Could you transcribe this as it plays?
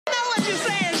you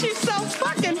saying she's so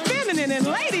fucking feminine and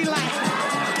ladylike.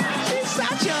 She's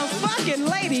such a fucking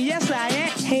lady. Yes, I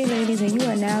am. Hey, ladies, and you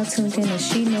are now tuned in to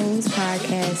She Knows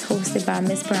podcast, hosted by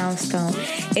Miss Brownstone.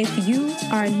 If you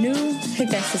are new, hit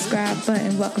that subscribe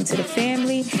button. Welcome to the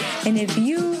family. And if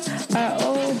you are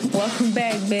old, welcome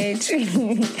back, bitch.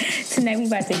 Tonight, we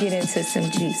about to get into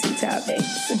some juicy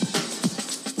topics.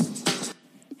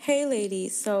 Hey,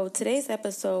 ladies. So today's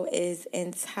episode is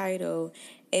entitled,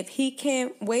 If He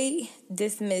Can't Wait,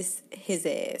 Dismiss His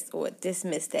Ass, or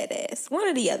Dismiss That Ass. One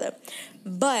or the other.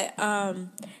 But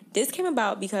this came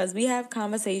about because we have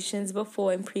conversations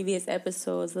before in previous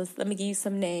episodes. Let me give you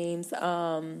some names.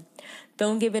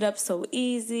 Don't Give It Up So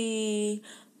Easy.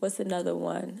 What's another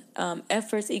one?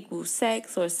 Efforts equals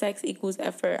sex, or sex equals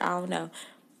effort. I don't know.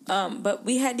 But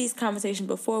we had these conversations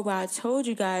before where I told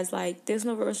you guys, like, there's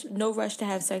no rush to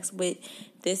have sex with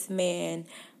this man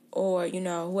or, you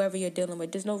know, whoever you're dealing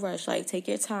with. There's no rush. Like, take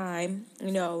your time.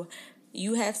 You know,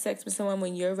 you have sex with someone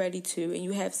when you're ready to, and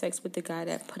you have sex with the guy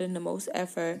that put in the most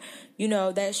effort. You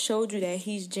know, that showed you that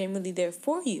he's genuinely there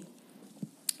for you.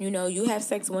 You know, you have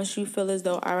sex once you feel as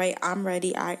though, all right, I'm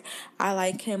ready. I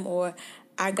like him, or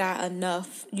I got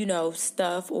enough, you know,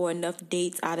 stuff or enough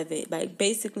dates out of it. Like,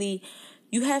 basically,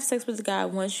 you have sex with the guy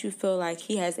once you feel like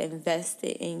he has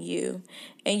invested in you,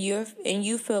 and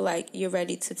you feel like you're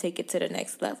ready to take it to the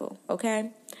next level,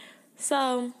 okay?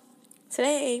 So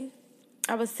today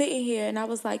I was sitting here and I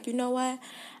was like, you know what?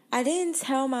 I didn't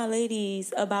tell my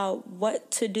ladies about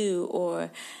what to do or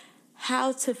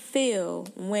how to feel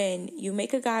when you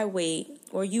make a guy wait,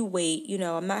 or you wait. You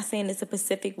know, I'm not saying it's a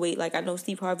specific wait. Like, I know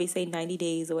Steve Harvey say 90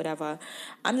 days or whatever.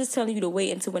 I'm just telling you to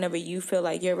wait until whenever you feel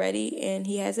like you're ready and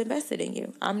he has invested in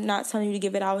you. I'm not telling you to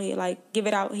give it out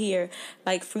here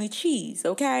like free cheese,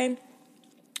 okay?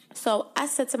 So I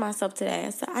said to myself today, I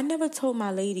said, I never told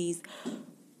my ladies,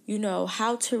 you know,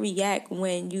 how to react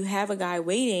when you have a guy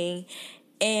waiting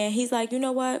and he's like, you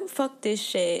know what? Fuck this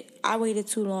shit. I waited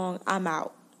too long. I'm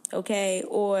out. Okay?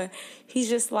 Or he's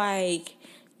just like,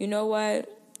 you know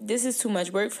what? This is too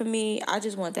much work for me. I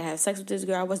just want to have sex with this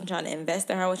girl. I wasn't trying to invest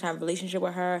in her. I was trying to have a relationship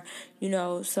with her, you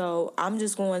know, so I'm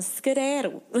just going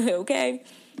skedaddle, okay?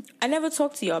 I never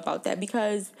talked to y'all about that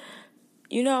because,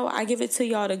 you know, I give it to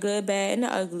y'all the good, bad, and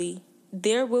the ugly.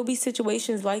 There will be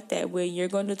situations like that where you're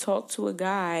going to talk to a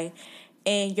guy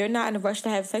and you're not in a rush to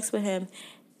have sex with him,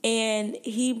 and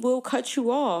he will cut you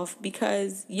off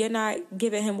because you're not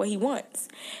giving him what he wants.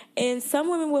 And some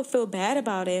women will feel bad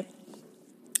about it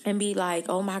and be like,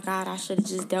 oh my God, I should have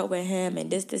just dealt with him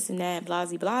and this and that,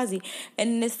 blasey, blasey.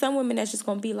 And then there's some women that's just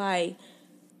going to be like,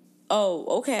 oh,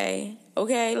 okay,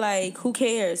 like, who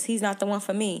cares? He's not the one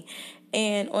for me.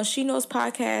 And on She Knows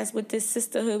podcast, with this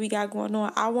sisterhood we got going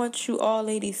on, I want you all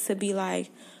ladies to be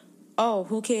like, oh,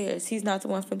 who cares? He's not the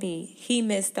one for me. He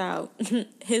missed out.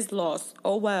 His loss.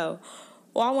 Oh, well.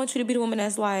 Or I want you to be the woman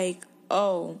that's like,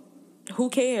 oh, who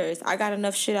cares? I got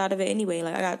enough shit out of it anyway.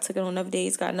 Like, I took it on enough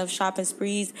dates, got enough shopping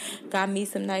sprees, got me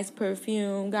some nice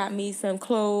perfume, got me some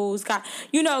clothes, got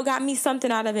me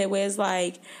something out of it where it's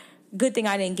like, good thing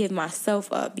I didn't give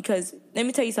myself up. Because let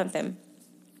me tell you something.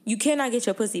 You cannot get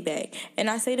your pussy back.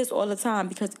 And I say this all the time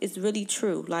because it's really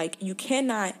true. Like, you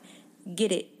cannot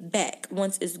get it back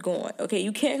once it's gone. Okay,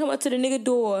 you can't come up to the nigga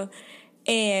door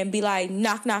and be like,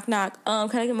 knock, knock, knock.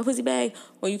 Can I get my pussy back?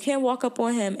 Or you can't walk up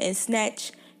on him and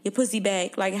snatch your pussy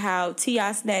back like how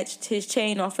T.I. snatched his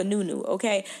chain off of Nunu.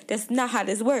 Okay, that's not how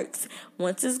this works.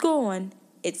 Once it's gone,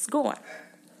 it's gone.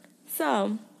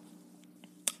 So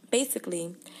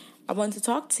basically, I wanted to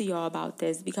talk to y'all about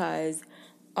this because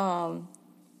I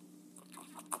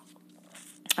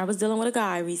was dealing with a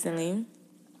guy recently.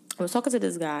 I was talking to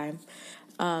this guy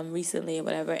recently or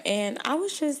whatever, and I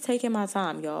was just taking my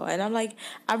time, y'all. And I'm like,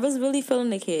 I was really feeling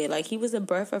the kid. Like, he was a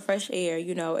breath of fresh air,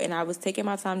 you know, and I was taking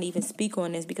my time to even speak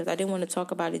on this because I didn't want to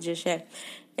talk about it just yet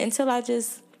until I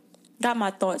just got my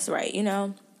thoughts right, you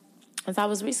know. And so I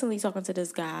was recently talking to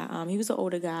this guy. He was an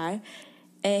older guy.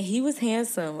 And he was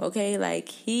handsome, okay? Like,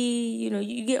 he, you know,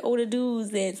 you get older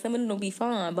dudes and some of them don't be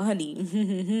fine, but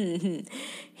honey,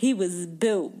 he was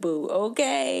built, boo,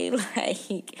 okay?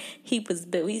 Like, he was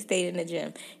built. He stayed in the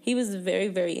gym. He was very,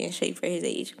 very in shape for his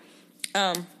age.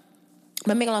 But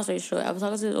making a long story short, I was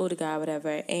talking to this older guy,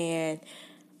 whatever, and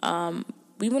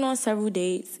we went on several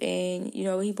dates, and, you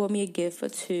know, he bought me a gift or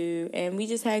two, and we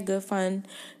just had good fun.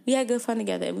 We had good fun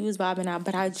together, and we was vibing out,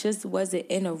 but I just wasn't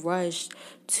in a rush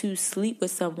to sleep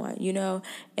with someone, you know?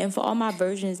 And for all my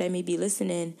virgins that may be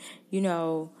listening, you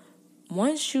know,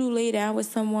 once you lay down with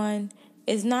someone,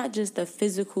 it's not just the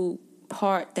physical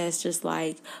part that's just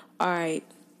like, all right,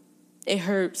 it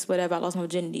hurts, whatever, I lost my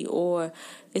virginity. Or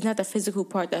it's not the physical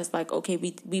part that's like, okay,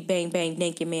 we bang, bang,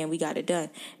 naked, man, we got it done.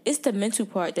 It's the mental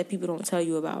part that people don't tell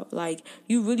you about. Like,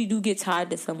 you really do get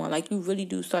tied to someone. Like, you really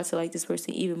do start to like this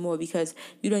person even more because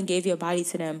you done gave your body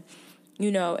to them,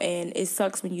 you know, and it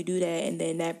sucks when you do that and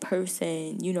then that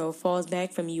person, you know, falls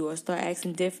back from you or start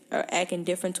acting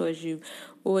different towards you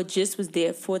or just was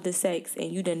there for the sex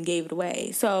and you done gave it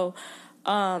away. So,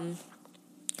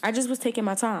 I just was taking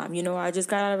my time, you know. I just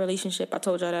got out of a relationship. I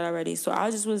told y'all that already. So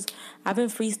I've been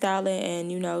freestyling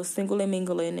and, you know, single and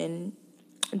mingling and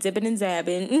dipping and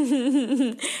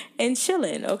zabbing and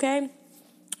chilling, okay?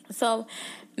 So,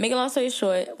 make a long story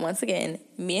short, once again,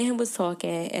 me and him was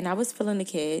talking and I was feeling the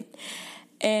kid.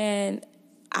 And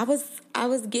I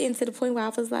was getting to the point where I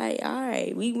was like, all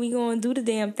right, we gonna do the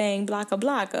damn thing,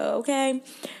 blocka, okay?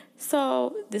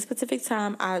 So this specific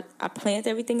time, I planned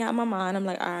everything out in my mind. I'm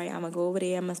like, all right, I'm going to go over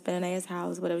there. I'm going to spend a night at his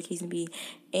house, whatever the case may be.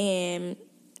 And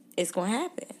it's going to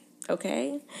happen,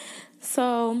 okay?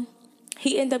 So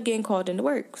he ended up getting called into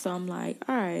work. So I'm like,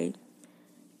 all right,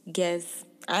 guess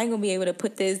I ain't going to be able to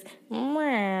put this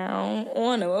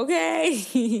on him,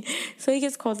 okay? So he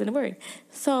gets called into work.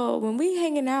 So when we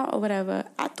hanging out or whatever,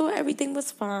 I thought everything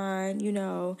was fine, you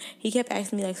know. He kept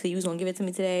asking me, like, so you was going to give it to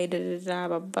me today, blah,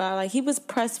 blah, blah. Like, he was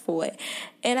pressed for it.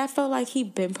 And I felt like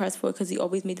he'd been pressed for it because he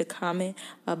always made the comment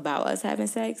about us having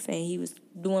sex. And he was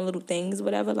doing little things,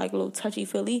 whatever, like a little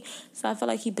touchy-feely. So I felt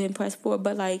like he'd been pressed for it.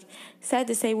 But, like, sad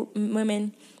to say,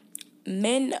 men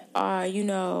are, you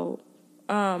know,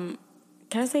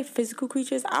 can I say physical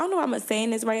creatures? I don't know if I'm saying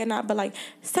this right or not, but, like,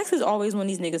 sex is always on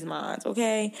these niggas' minds,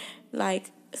 okay?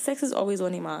 Like, sex is always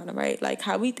on their mind, right? Like,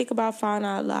 how we think about finding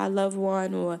our loved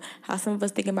one or how some of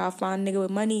us think about finding a nigga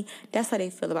with money, that's how they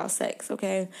feel about sex,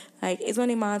 okay? Like, it's on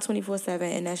their mind 24/7,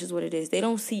 and that's just what it is. They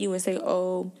don't see you and say,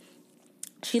 oh,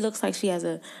 she looks like she has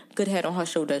a good head on her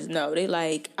shoulders. No, they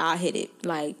like, I hit it,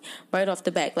 like, right off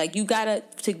the back. Like, you gotta,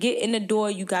 to get in the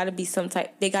door, they gotta be some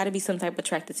type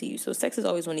attracted to you. So sex is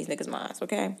always on these niggas' minds,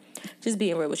 okay? Just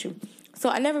being real with you. So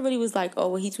I never really was like, oh,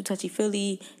 well, he's too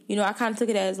touchy-feely. You know, I kind of took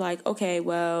it as like, okay,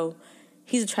 well,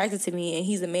 he's attracted to me and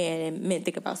he's a man and men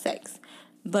think about sex.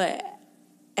 But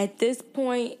at this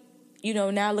point, you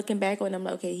know, now looking back on it, I'm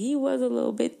like, okay, he was a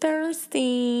little bit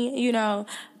thirsty, you know,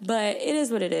 but it is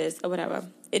what it is or whatever.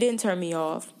 It didn't turn me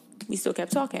off. We still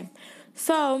kept talking.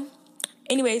 So,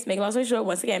 anyways, making a long story short,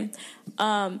 once again,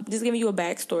 just giving you a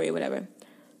backstory or whatever.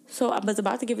 So I was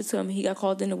about to give it to him. He got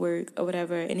called into work or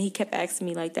whatever, and he kept asking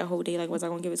me, like, that whole day, like, was I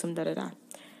going to give it to him, da-da-da.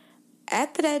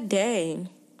 After that day,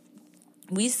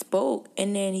 we spoke,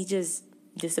 and then he just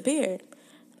disappeared.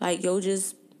 Like, yo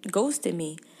just ghosted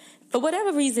me. For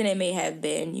whatever reason it may have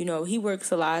been, you know, he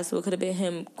works a lot, so it could have been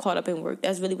him caught up in work.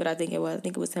 That's really what I think it was. I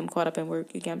think it was him caught up in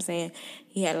work, you get what I'm saying?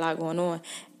 He had a lot going on.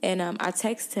 And I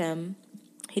texted him.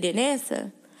 He didn't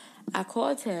answer. I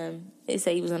called him. It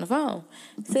said he was on the phone.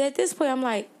 So at this point, I'm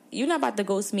like, you're not about to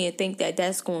ghost me and think that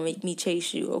that's going to make me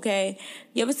chase you, okay?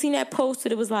 You ever seen that post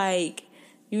that it was like,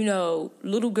 you know,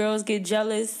 little girls get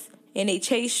jealous and they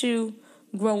chase you?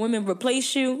 Grown women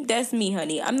replace you? That's me,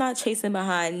 honey. I'm not chasing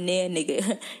behind nah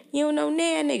nigga. You don't know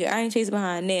nah nigga. I ain't chasing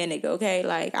behind nah nigga, okay?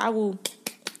 Like, I will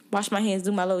wash my hands,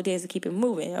 do my little dance, and keep it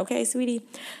moving, okay, sweetie?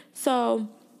 So,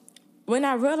 when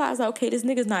I realized, okay, this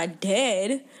nigga's not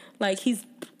dead, like, he's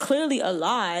clearly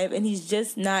alive, and he's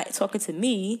just not talking to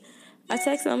me, I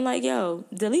texted him, I'm like, yo,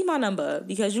 delete my number,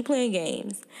 because you playing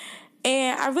games.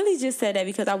 And I really just said that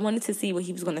because I wanted to see what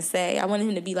he was going to say. I wanted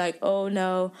him to be like, oh,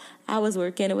 no, I was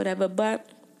working or whatever. But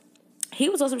he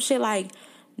was on some shit like,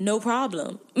 no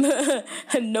problem.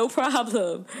 No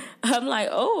problem. I'm like,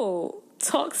 oh,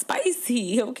 talk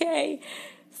spicy, okay?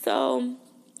 So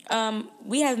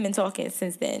we haven't been talking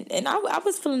since then. And I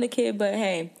was feeling the kid, but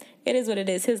hey, it is what it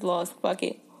is. His loss. Fuck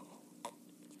it.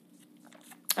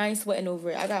 I ain't sweating over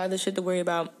it. I got other shit to worry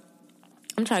about.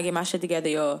 I'm trying to get my shit together,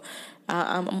 y'all.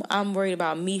 I'm worried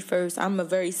about me first. I'm a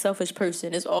very selfish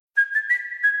person. It's all.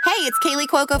 Hey, it's Kaylee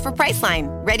Cuoco for Priceline.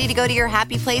 Ready to go to your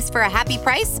happy place for a happy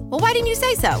price? Well, why didn't you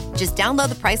say so? Just download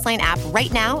the Priceline app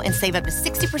right now and save up to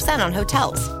 60% on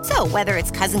hotels. So whether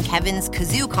it's Cousin Kevin's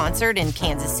Kazoo Concert in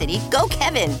Kansas City, go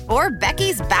Kevin, or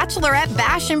Becky's Bachelorette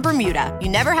Bash in Bermuda, you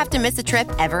never have to miss a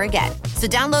trip ever again. So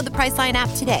download the Priceline app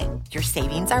today. Your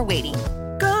savings are waiting.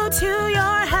 Go to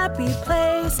your happy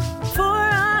place for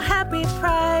a happy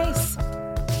price.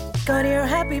 Go to your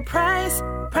happy price,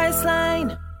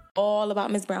 Priceline. All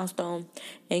about Miss Brownstone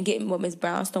and getting what Miss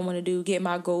Brownstone want to do, getting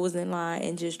my goals in line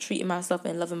and just treating myself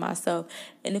and loving myself.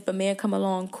 And if a man come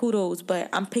along, kudos, but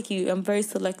I'm picky. I'm very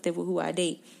selective with who I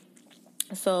date.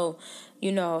 So,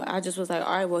 you know, I just was like,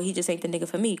 all right, well, he just ain't the nigga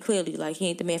for me, clearly. Like, he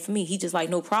ain't the man for me. He just like,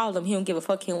 no problem. He don't give a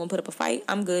fuck. He don't want to put up a fight.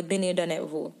 I'm good. Been there, done that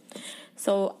before.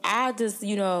 So I just,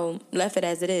 you know, left it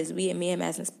as it is. Me and him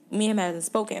hasn't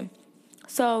spoken.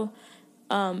 So,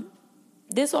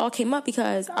 this all came up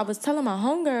because I was telling my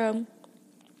homegirl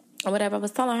or whatever. I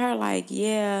was telling her, like,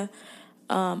 yeah,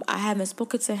 I haven't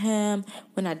spoken to him.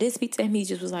 When I did speak to him, he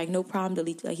just was like, no problem,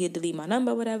 he'll delete my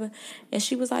number, whatever. And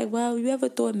she was like, well, you ever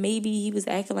thought maybe he was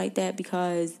acting like that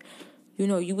because, you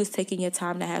know, you was taking your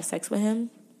time to have sex with him?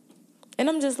 And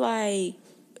I'm just like,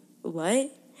 what?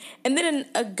 And then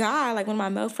a guy, like one of my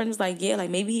male friends, was like, yeah, like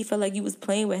maybe he felt like you was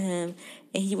playing with him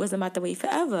and he wasn't about to wait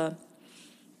forever.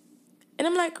 And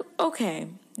I'm like, okay,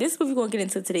 this is what we're going to get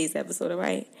into today's episode, all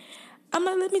right? I'm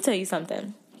like, let me tell you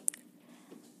something.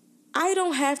 I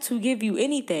don't have to give you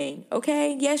anything,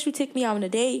 okay? Yes, you took me out on a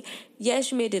date.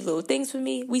 Yes, you made the little things for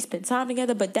me. We spent time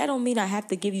together, but that don't mean I have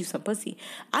to give you some pussy.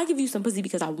 I give you some pussy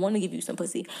because I want to give you some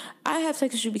pussy. I have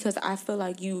sex with you because I feel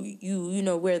like you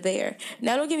know, we're there.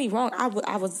 Now, don't get me wrong. I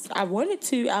wanted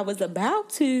to. I was about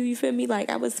to, you feel me?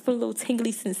 Like, I was feeling a little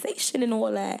tingly sensation and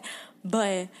all that.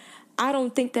 But I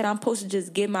don't think that I'm supposed to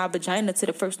just give my vagina to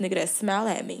the first nigga that smile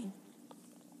at me.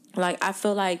 Like, I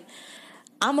feel like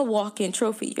I'm a walking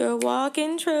trophy. You're a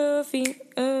walking trophy.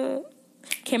 Can't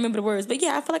remember the words. But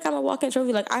yeah, I feel like I'm a walking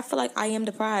trophy. Like, I feel like I am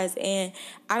the prize. And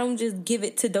I don't just give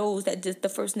it to those that just the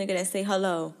first nigga that say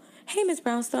hello. Hey, Miss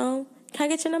Brownstone. Can I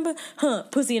get your number?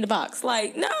 Pussy in the box.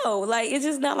 Like, no. Like, it's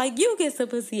just not like you get some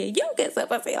pussy and you get some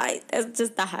pussy. Like, that's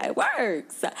just not how it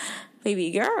works.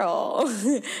 Baby girl.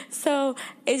 So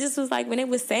it just was like when it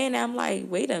was saying that, I'm like,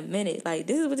 wait a minute. Like,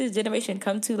 this is what this generation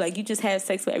come to. Like, you just have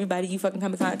sex with everybody you fucking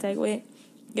come in contact with.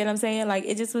 You know what I'm saying? Like,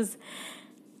 it just was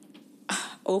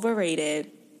overrated.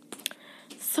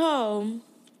 So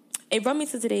it brought me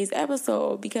to today's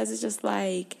episode because it's just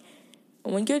like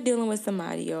when you're dealing with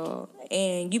somebody, y'all,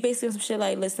 and you basically some shit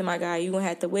like, listen, my guy, you gonna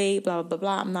have to wait, blah, blah, blah,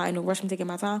 blah. I'm not in a rush. I'm taking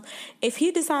my time. If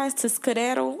he decides to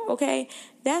skedaddle, okay,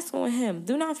 that's on him.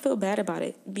 Do not feel bad about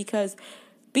it because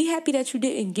be happy that you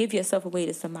didn't give yourself away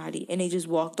to somebody and they just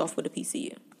walked off with a piece of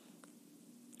you.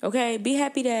 Okay? Be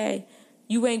happy that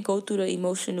you ain't go through the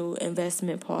emotional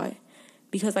investment part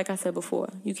because, like I said before,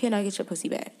 you cannot get your pussy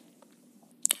back.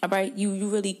 All right? You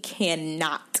really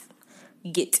cannot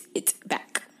get it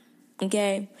back.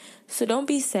 Okay? So don't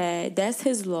be sad. That's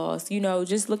his loss. You know,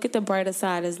 just look at the brighter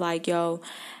side as like, yo,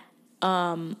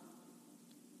 I'm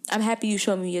happy you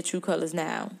showed me your true colors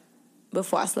now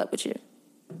before I slept with you.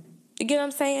 You get what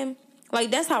I'm saying?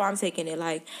 Like, that's how I'm taking it.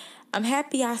 Like, I'm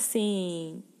happy I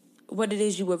seen what it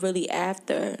is you were really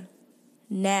after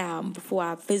now before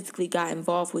I physically got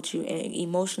involved with you and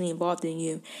emotionally involved in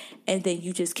you, and then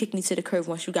you just kicked me to the curb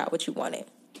once you got what you wanted.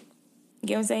 You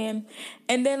get what I'm saying?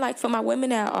 And then, like, for my women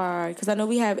that are, because I know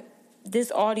we have,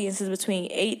 this audience is between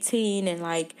 18 and,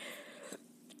 like,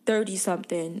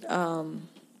 30-something.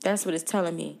 That's what it's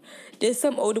telling me. There's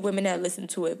some older women that listen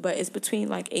to it, but it's between,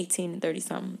 like, 18 and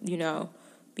 30-something, you know,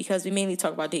 because we mainly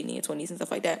talk about dating in your 20s and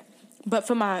stuff like that. But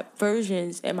for my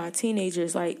virgins and my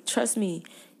teenagers, like, trust me,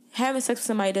 having sex with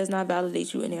somebody does not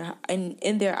validate you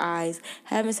in their eyes.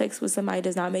 Having sex with somebody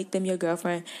does not make them your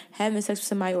girlfriend. Having sex with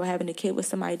somebody or having a kid with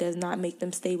somebody does not make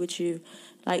them stay with you.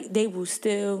 Like, they will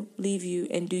still leave you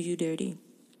and do you dirty.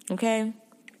 Okay?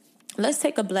 Let's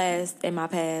take a blast in my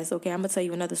past. Okay, I'm going to tell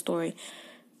you another story.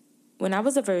 When I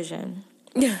was a virgin,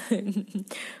 it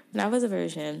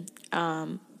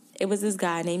was this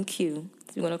guy named Q,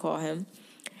 if you want to call him.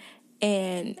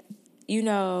 And, you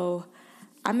know,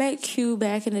 I met Q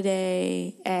back in the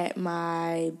day at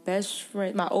my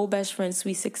old best friend's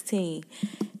Sweet 16.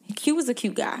 Q was a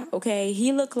cute guy, okay?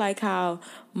 He looked like how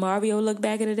Mario looked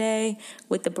back in the day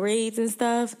with the braids and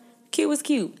stuff. Q was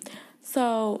cute.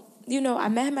 So, you know, I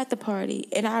met him at the party,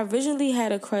 and I originally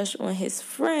had a crush on his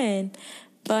friend,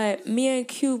 but me and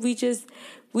Q, we just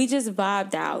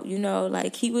vibed out, you know?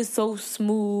 Like, he was so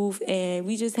smooth, and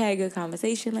we just had a good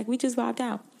conversation. Like, we just vibed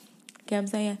out. You know what I'm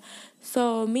saying?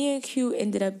 So me and Q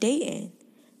ended up dating.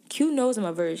 Q knows I'm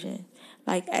a virgin.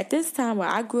 Like, at this time where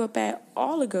I grew up at,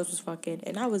 all the girls was fucking,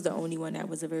 and I was the only one that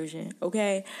was a virgin,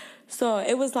 okay? So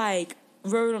it was like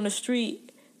word on the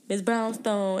street, Miss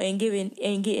Brownstone ain't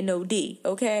getting no D,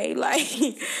 okay? Like,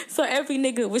 so every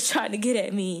nigga was trying to get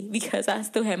at me because I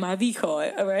still had my V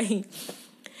card, all right?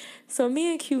 So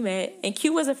me and Q met, and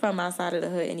Q wasn't from my side of the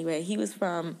hood anyway. He was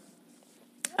from,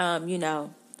 you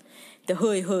know, the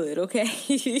hood, okay?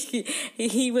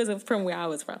 He wasn't from where I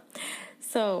was from.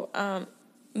 So,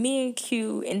 me and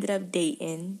Q ended up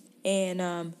dating,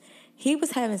 and he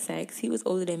was having sex. He was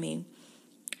older than me.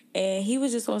 And he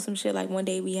was just on some shit. Like, one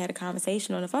day we had a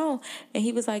conversation on the phone, and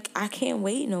he was like, I can't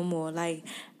wait no more. Like,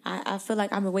 I feel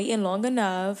like I've been waiting long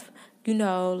enough. You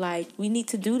know, like, we need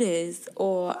to do this,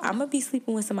 or I'm going to be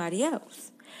sleeping with somebody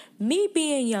else. Me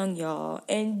being young, y'all,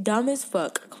 and dumb as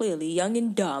fuck, clearly, young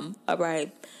and dumb, all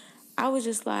right, I was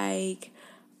just like,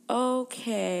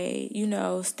 okay, you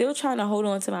know, still trying to hold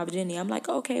on to my virginity. I'm like,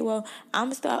 okay, well,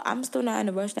 I'm still not in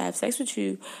a rush to have sex with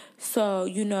you, so,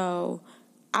 you know,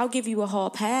 I'll give you a hall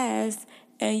pass,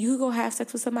 and you go have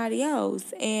sex with somebody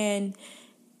else, and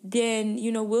then,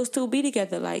 you know, we'll still be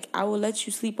together. Like, I will let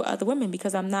you sleep with other women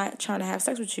because I'm not trying to have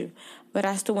sex with you, but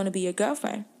I still want to be your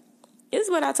girlfriend. This is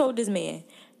what I told this man.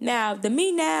 Now, to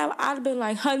me now, I'd have been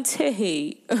like,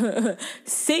 hunty,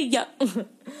 see ya.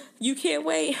 You can't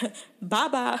wait.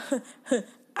 Bye-bye.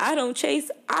 I don't chase,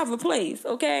 I replace,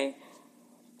 okay?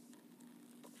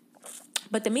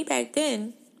 But to me back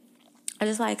then, I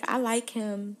just like, I like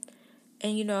him,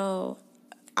 and, you know,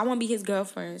 I want to be his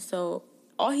girlfriend. So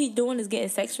all he doing is getting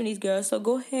sex from these girls. So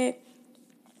go ahead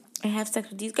and have sex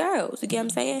with these girls. You get what I'm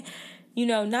saying? You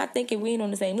know, not thinking we ain't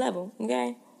on the same level,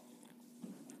 okay?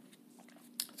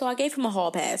 So I gave him a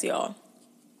hall pass, y'all.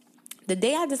 The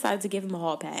day I decided to give him a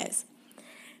hall pass,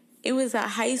 it was at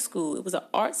high school. It was an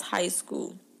arts high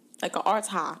school, like an arts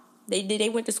high. They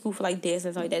went to school for like dance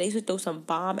and stuff like that. They used to throw some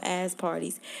bomb ass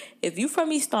parties. If you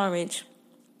from East Orange,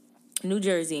 New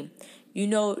Jersey, you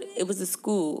know it was a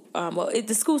school.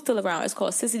 The school's still around. It's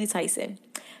called Cicely Tyson.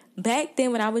 Back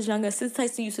then, when I was younger, Cicely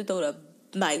Tyson used to throw the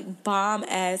like bomb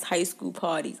ass high school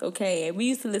parties, okay? And we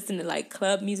used to listen to like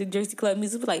club music, Jersey club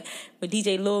music. It was like when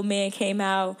DJ Lil Man came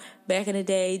out back in the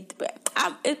day.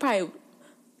 It probably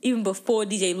even before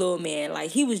DJ Lil Man,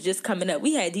 like he was just coming up.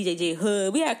 We had DJ J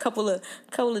Hood. We had a couple of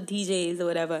DJs or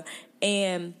whatever,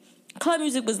 and club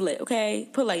music was lit, okay?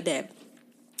 Put it like that.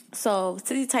 So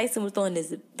Cicely Tyson was throwing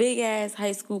this big ass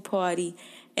high school party,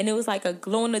 and it was like a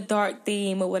glow in the dark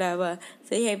theme or whatever.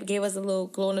 So he gave us a little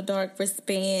glow in the dark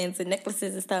wristbands and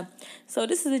necklaces and stuff. So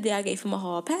this is the day I gave him a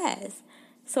hall pass.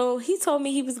 So he told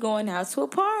me he was going out to a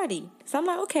party. So I'm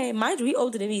like, okay, mind you, he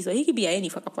older than me, so he could be at any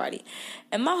fucking party.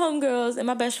 And my homegirls and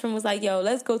my best friend was like, yo,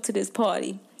 let's go to this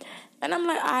party. And I'm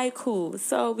like, all right, cool.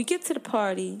 So we get to the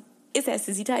party. It's at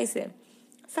Cicely Tyson.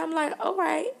 So I'm like, all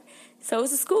right. So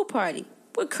it's a school party.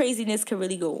 What craziness could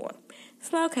really go on?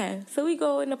 It's like, okay. So we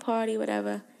go in the party,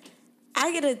 whatever.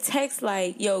 I get a text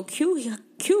like, yo, Q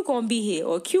gonna be here,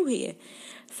 or Q here.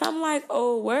 So I'm like,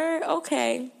 oh, word?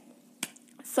 Okay.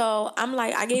 So I'm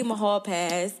like, I gave him a hall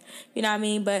pass, you know what I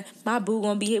mean? But my boo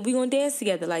gonna be here. We gonna dance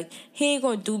together. Like, he ain't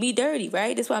gonna do me dirty,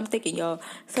 right? That's what I'm thinking, y'all.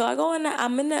 So I go in there,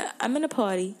 I'm in the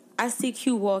party. I see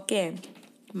Q walk in.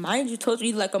 Mind you, told you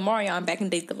he's like a Marion back in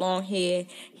the day, the long hair.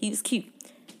 He was cute.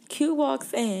 Q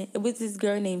walks in. It was this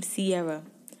girl named Sierra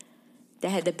that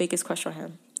had the biggest crush on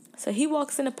him. So he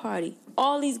walks in the party.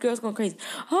 All these girls going crazy.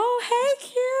 Oh, hey,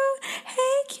 Q.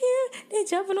 Hey, Q. They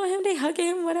jumping on him. They hugging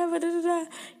him, whatever. Da, da, da.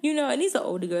 You know, and these are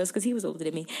older girls because he was older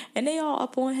than me. And they all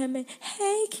up on him and,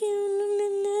 hey,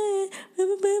 Q.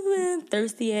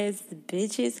 Thirsty ass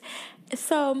bitches.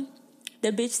 So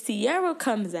the bitch Sierra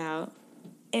comes out.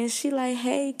 And she like,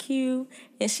 hey, Q.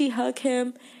 And she hug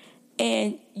him.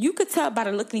 And you could tell by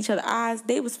the look in each other's eyes,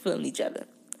 they was feeling each other.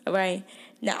 All right?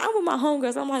 Now, I'm with my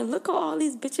homegirls. I'm like, look at all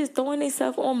these bitches throwing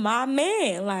themselves on my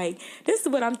man. Like, this is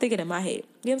what I'm thinking in my head. You know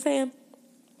what I'm saying?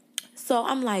 So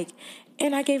I'm like,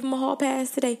 and I gave him a hall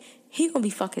pass today. He gonna be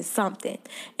fucking something.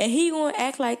 And he gonna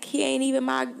act like he ain't even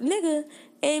my nigga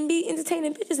and be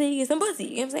entertaining bitches and he get some pussy. You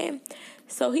know what I'm saying?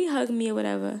 So he hugged me or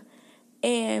whatever.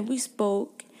 And we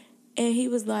spoke. And he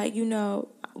was like, you know,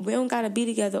 we don't gotta be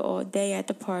together all day at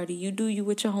the party. You do you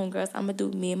with your homegirls. I'm gonna do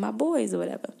me and my boys or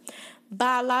whatever. But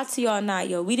I lied to y'all not,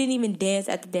 yo. We didn't even dance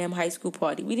at the damn high school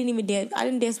party. We didn't even dance. I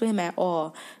didn't dance with him at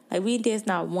all. Like, we didn't dance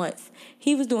not once.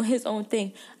 He was doing his own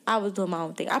thing. I was doing my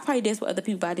own thing. I probably danced with other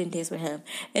people, but I didn't dance with him.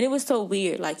 And it was so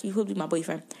weird. Like, he could be my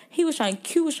boyfriend. Q was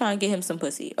trying to get him some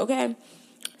pussy, okay?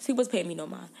 So he was paying me no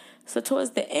mind. So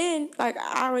towards the end, like,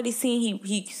 I already seen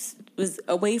he was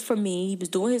away from me. He was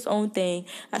doing his own thing.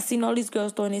 I seen all these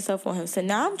girls throwing themselves on him. So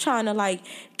now I'm trying to, like,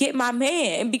 get my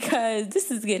man because this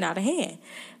is getting out of hand.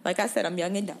 Like I said, I'm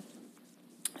young and dumb.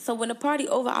 So when the party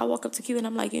over, I walk up to Q and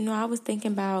I'm like, you know, I was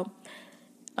thinking about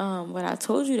what I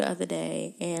told you the other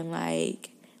day. And,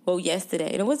 like, well,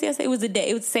 yesterday. And it was yesterday. It was the day.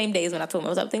 It was the same day as when I told him.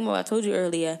 I was thinking about what I told you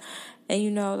earlier. And,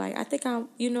 you know, like, I think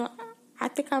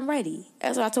I'm ready.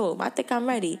 That's what I told him. I think I'm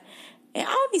ready. And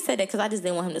I only said that because I just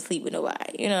didn't want him to sleep with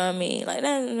nobody. You know what I mean? Like,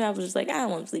 I was just like, I don't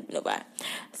want him to sleep with nobody.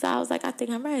 So I was like, I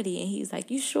think I'm ready. And he's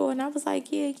like, you sure? And I was like,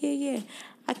 yeah.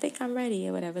 I think I'm ready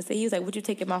or whatever. So he was like, would you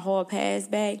take my hall pass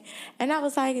back? And I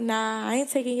was like, nah, I ain't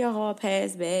taking your hall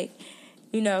pass back.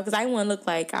 You know, because I didn't want to look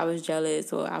like I was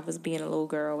jealous or I was being a little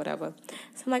girl or whatever.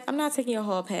 So I'm like, I'm not taking your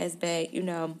hall pass back. You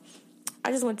know,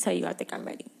 I just want to tell you I think I'm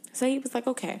ready. So he was like,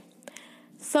 okay.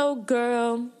 So,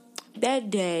 girl, that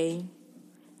day,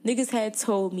 niggas had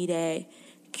told me that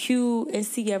Q and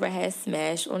Sierra had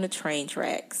smashed on the train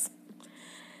tracks.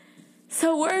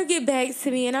 So word get back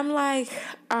to me, and I'm like,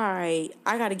 all right,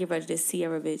 I got to get rid of this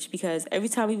Sierra bitch, because every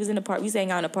time we was in the park, we was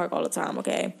hanging out in the park all the time,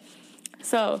 okay?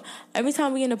 So every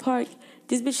time we in the park,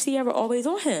 this bitch Sierra always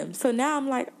on him. So now I'm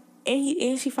like,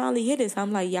 and she finally hit us.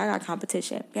 I'm like, yeah, I got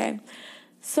competition, okay?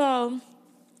 So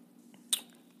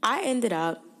I ended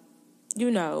up, you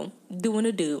know, doing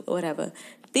a do or whatever,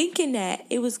 thinking that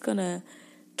it was gonna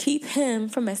keep him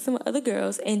from messing with other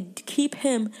girls and keep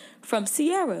him from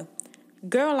Sierra.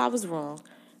 Girl, I was wrong.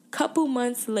 Couple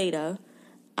months later,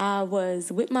 I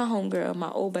was with my homegirl,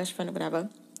 my old best friend or whatever,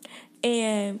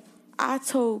 and I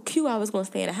told Q I was going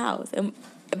to stay in the house. And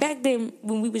back then,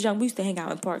 when we was young, we used to hang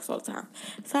out in parks all the time.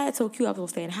 So I told Q I was going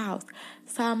to stay in the house.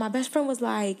 So my best friend was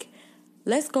like,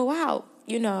 let's go out,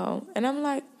 you know. And I'm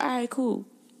like, all right, cool.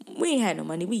 We ain't had no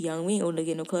money. We young. We ain't old to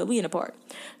get no club. We in the park.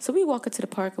 So we walk into the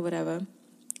park or whatever.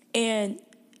 And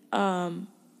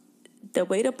the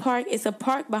way the park, it's a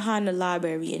park behind the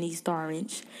library in East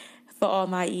Orange. For all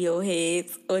my EO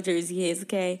heads or Jersey heads,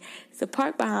 okay? It's a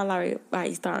park behind the library by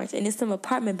East Orange. And there's some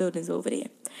apartment buildings over there.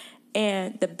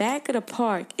 And the back of the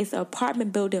park is an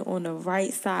apartment building on the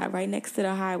right side, right next to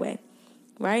the highway,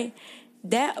 right?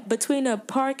 That, between the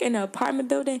park and the apartment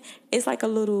building, it's like a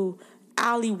little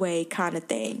alleyway kind of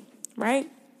thing, right?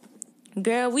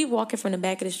 Girl, we walking from the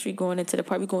back of the street going into the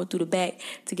park. We going through the back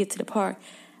to get to the park.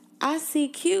 I see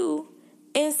Q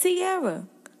and Sierra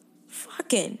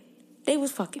fucking. They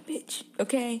was fucking, bitch,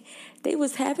 okay? They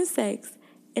was having sex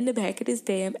in the back of this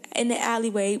in the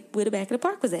alleyway where the back of the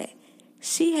park was at.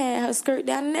 She had her skirt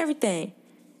down and everything.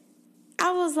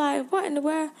 I was like, what in the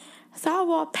world? So I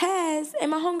walked past, and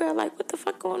my homegirl like, what the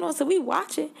fuck going on? So we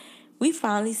watching. We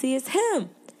finally see it's him.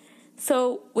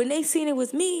 So when they seen it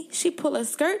was me, she pulled her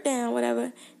skirt down,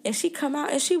 whatever, and she come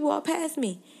out and she walked past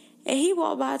me. And he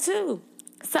walked by too.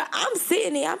 So I'm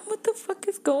sitting there, what the fuck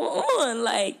is going on?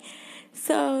 Like,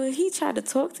 so he tried to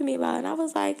talk to me about it, and I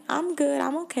was like, I'm good,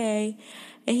 I'm okay.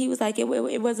 And he was like, it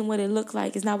wasn't what it looked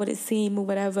like. It's not what it seemed or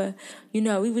whatever. You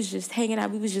know, we was just hanging out.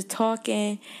 We was just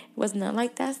talking. It wasn't nothing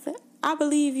like that. So I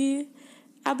believe you.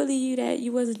 I believe you that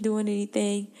you wasn't doing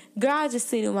anything. Girl, I just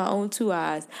seen it with my own two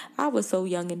eyes. I was so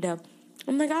young and dumb.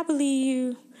 I'm like, I believe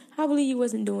you. I believe you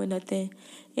wasn't doing nothing.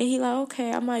 And he like,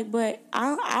 okay. I'm like, but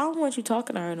I don't want you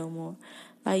talking to her no more.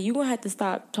 Like, you gonna have to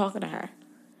stop talking to her.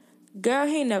 Girl,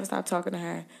 he ain't never stopped talking to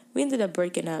her. We ended up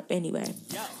breaking up anyway.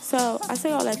 So I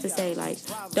say all that to say, like,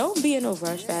 don't be in no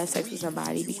rush to have sex with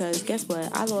somebody, because guess what?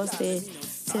 I lost it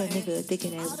to a nigga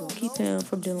thinking that it was gonna keep him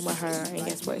from dealing with her, and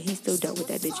guess what? He still dealt with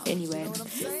that bitch anyway.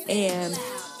 And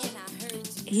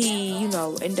he, you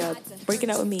know, ended up breaking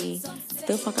up with me,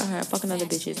 still fucking her, fucking other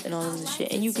bitches, and all of this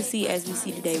shit. And you can see, as we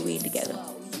see today, we ain't together.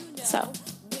 So,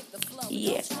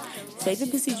 yeah. Save the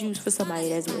pussy juice for somebody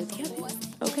that's worth it.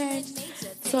 Okay?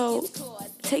 So,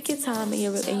 take your time in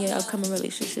your upcoming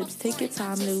relationships. Take your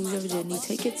time to lose your virginity.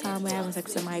 Take your time with having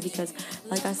sex with somebody, because,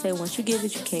 like I said, once you give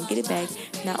it, you can't get it back.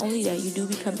 Not only that, you do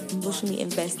become emotionally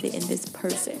invested in this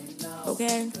person.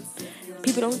 Okay?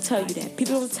 People don't tell you that.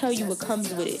 People don't tell you what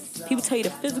comes with it. People tell you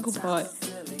the physical part.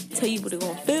 Tell you what it's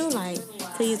going to feel like.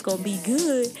 Tell you it's going to be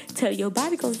good. Tell you your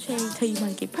body going to change. Tell you you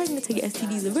might get pregnant. Tell you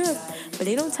STDs are real. But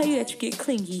they don't tell you that you get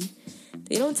clingy.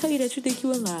 They don't tell you that you think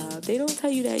you're alive. They don't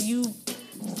tell you that you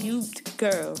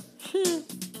girl.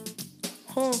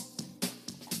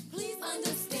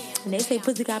 And they say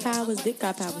pussy got powers, dick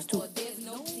got powers too.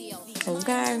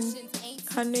 Okay,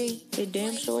 honey, they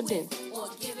damn sure do.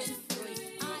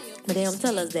 But they don't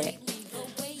tell us that.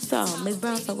 So Ms.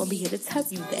 Brown's not gonna be here to tell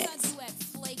you that.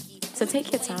 So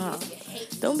take your time.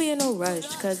 Don't be in no rush,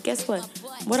 because guess what?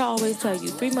 What I always tell you,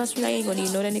 3 months from now, you ain't gonna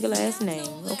even know that nigga last name.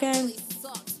 Okay?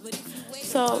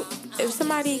 So if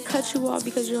somebody cuts you off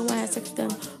because you don't want to have sex with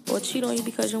them, or cheat on you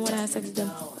because you don't want to have sex with them,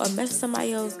 or mess with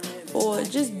somebody else, or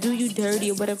just do you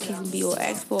dirty or whatever case may be, or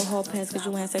ask for a hall pass because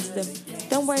you don't want to have sex with them,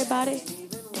 don't worry about it.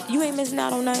 You ain't missing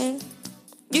out on nothing.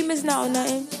 You missing out on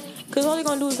nothing. Because all you're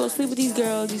going to do is go sleep with these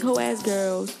girls, these whole ass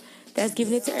girls that's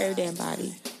giving it to every damn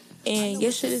body. And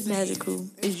your shit is magical.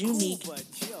 It's unique.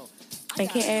 And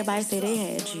can't everybody say they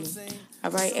had you.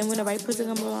 Alright? And when the right person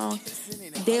comes along,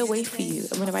 they'll wait for you.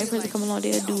 And when the right person come along,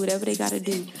 they'll do whatever they gotta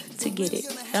do to get it.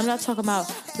 And I'm not talking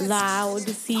about lie or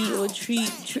deceive or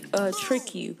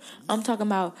trick you. I'm talking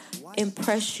about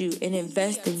impress you and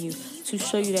invest in you to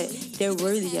show you that they're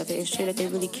worthy of it and show that they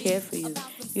really care for you.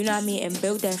 You know what I mean? And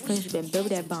build that friendship and build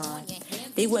that bond.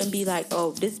 They wouldn't be like,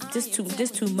 oh, this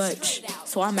too much,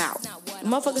 so I'm out.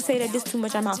 Motherfuckers say that this too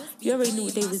much, I'm out. You already knew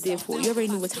what they was there for. You already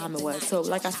knew what time it was. So,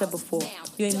 like I said before,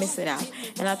 you ain't missing out.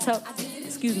 And I tell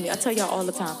y'all all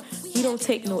the time, we don't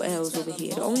take no L's over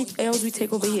here. The only L's we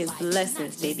take over here is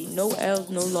blessings, baby. No L's,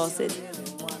 no losses.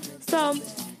 So,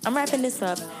 I'm wrapping this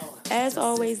up. As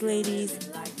always, ladies,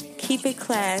 keep it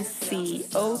classy,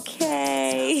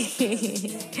 okay?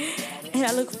 And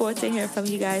I look forward to hearing from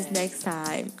you guys next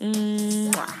time.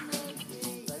 Mwah.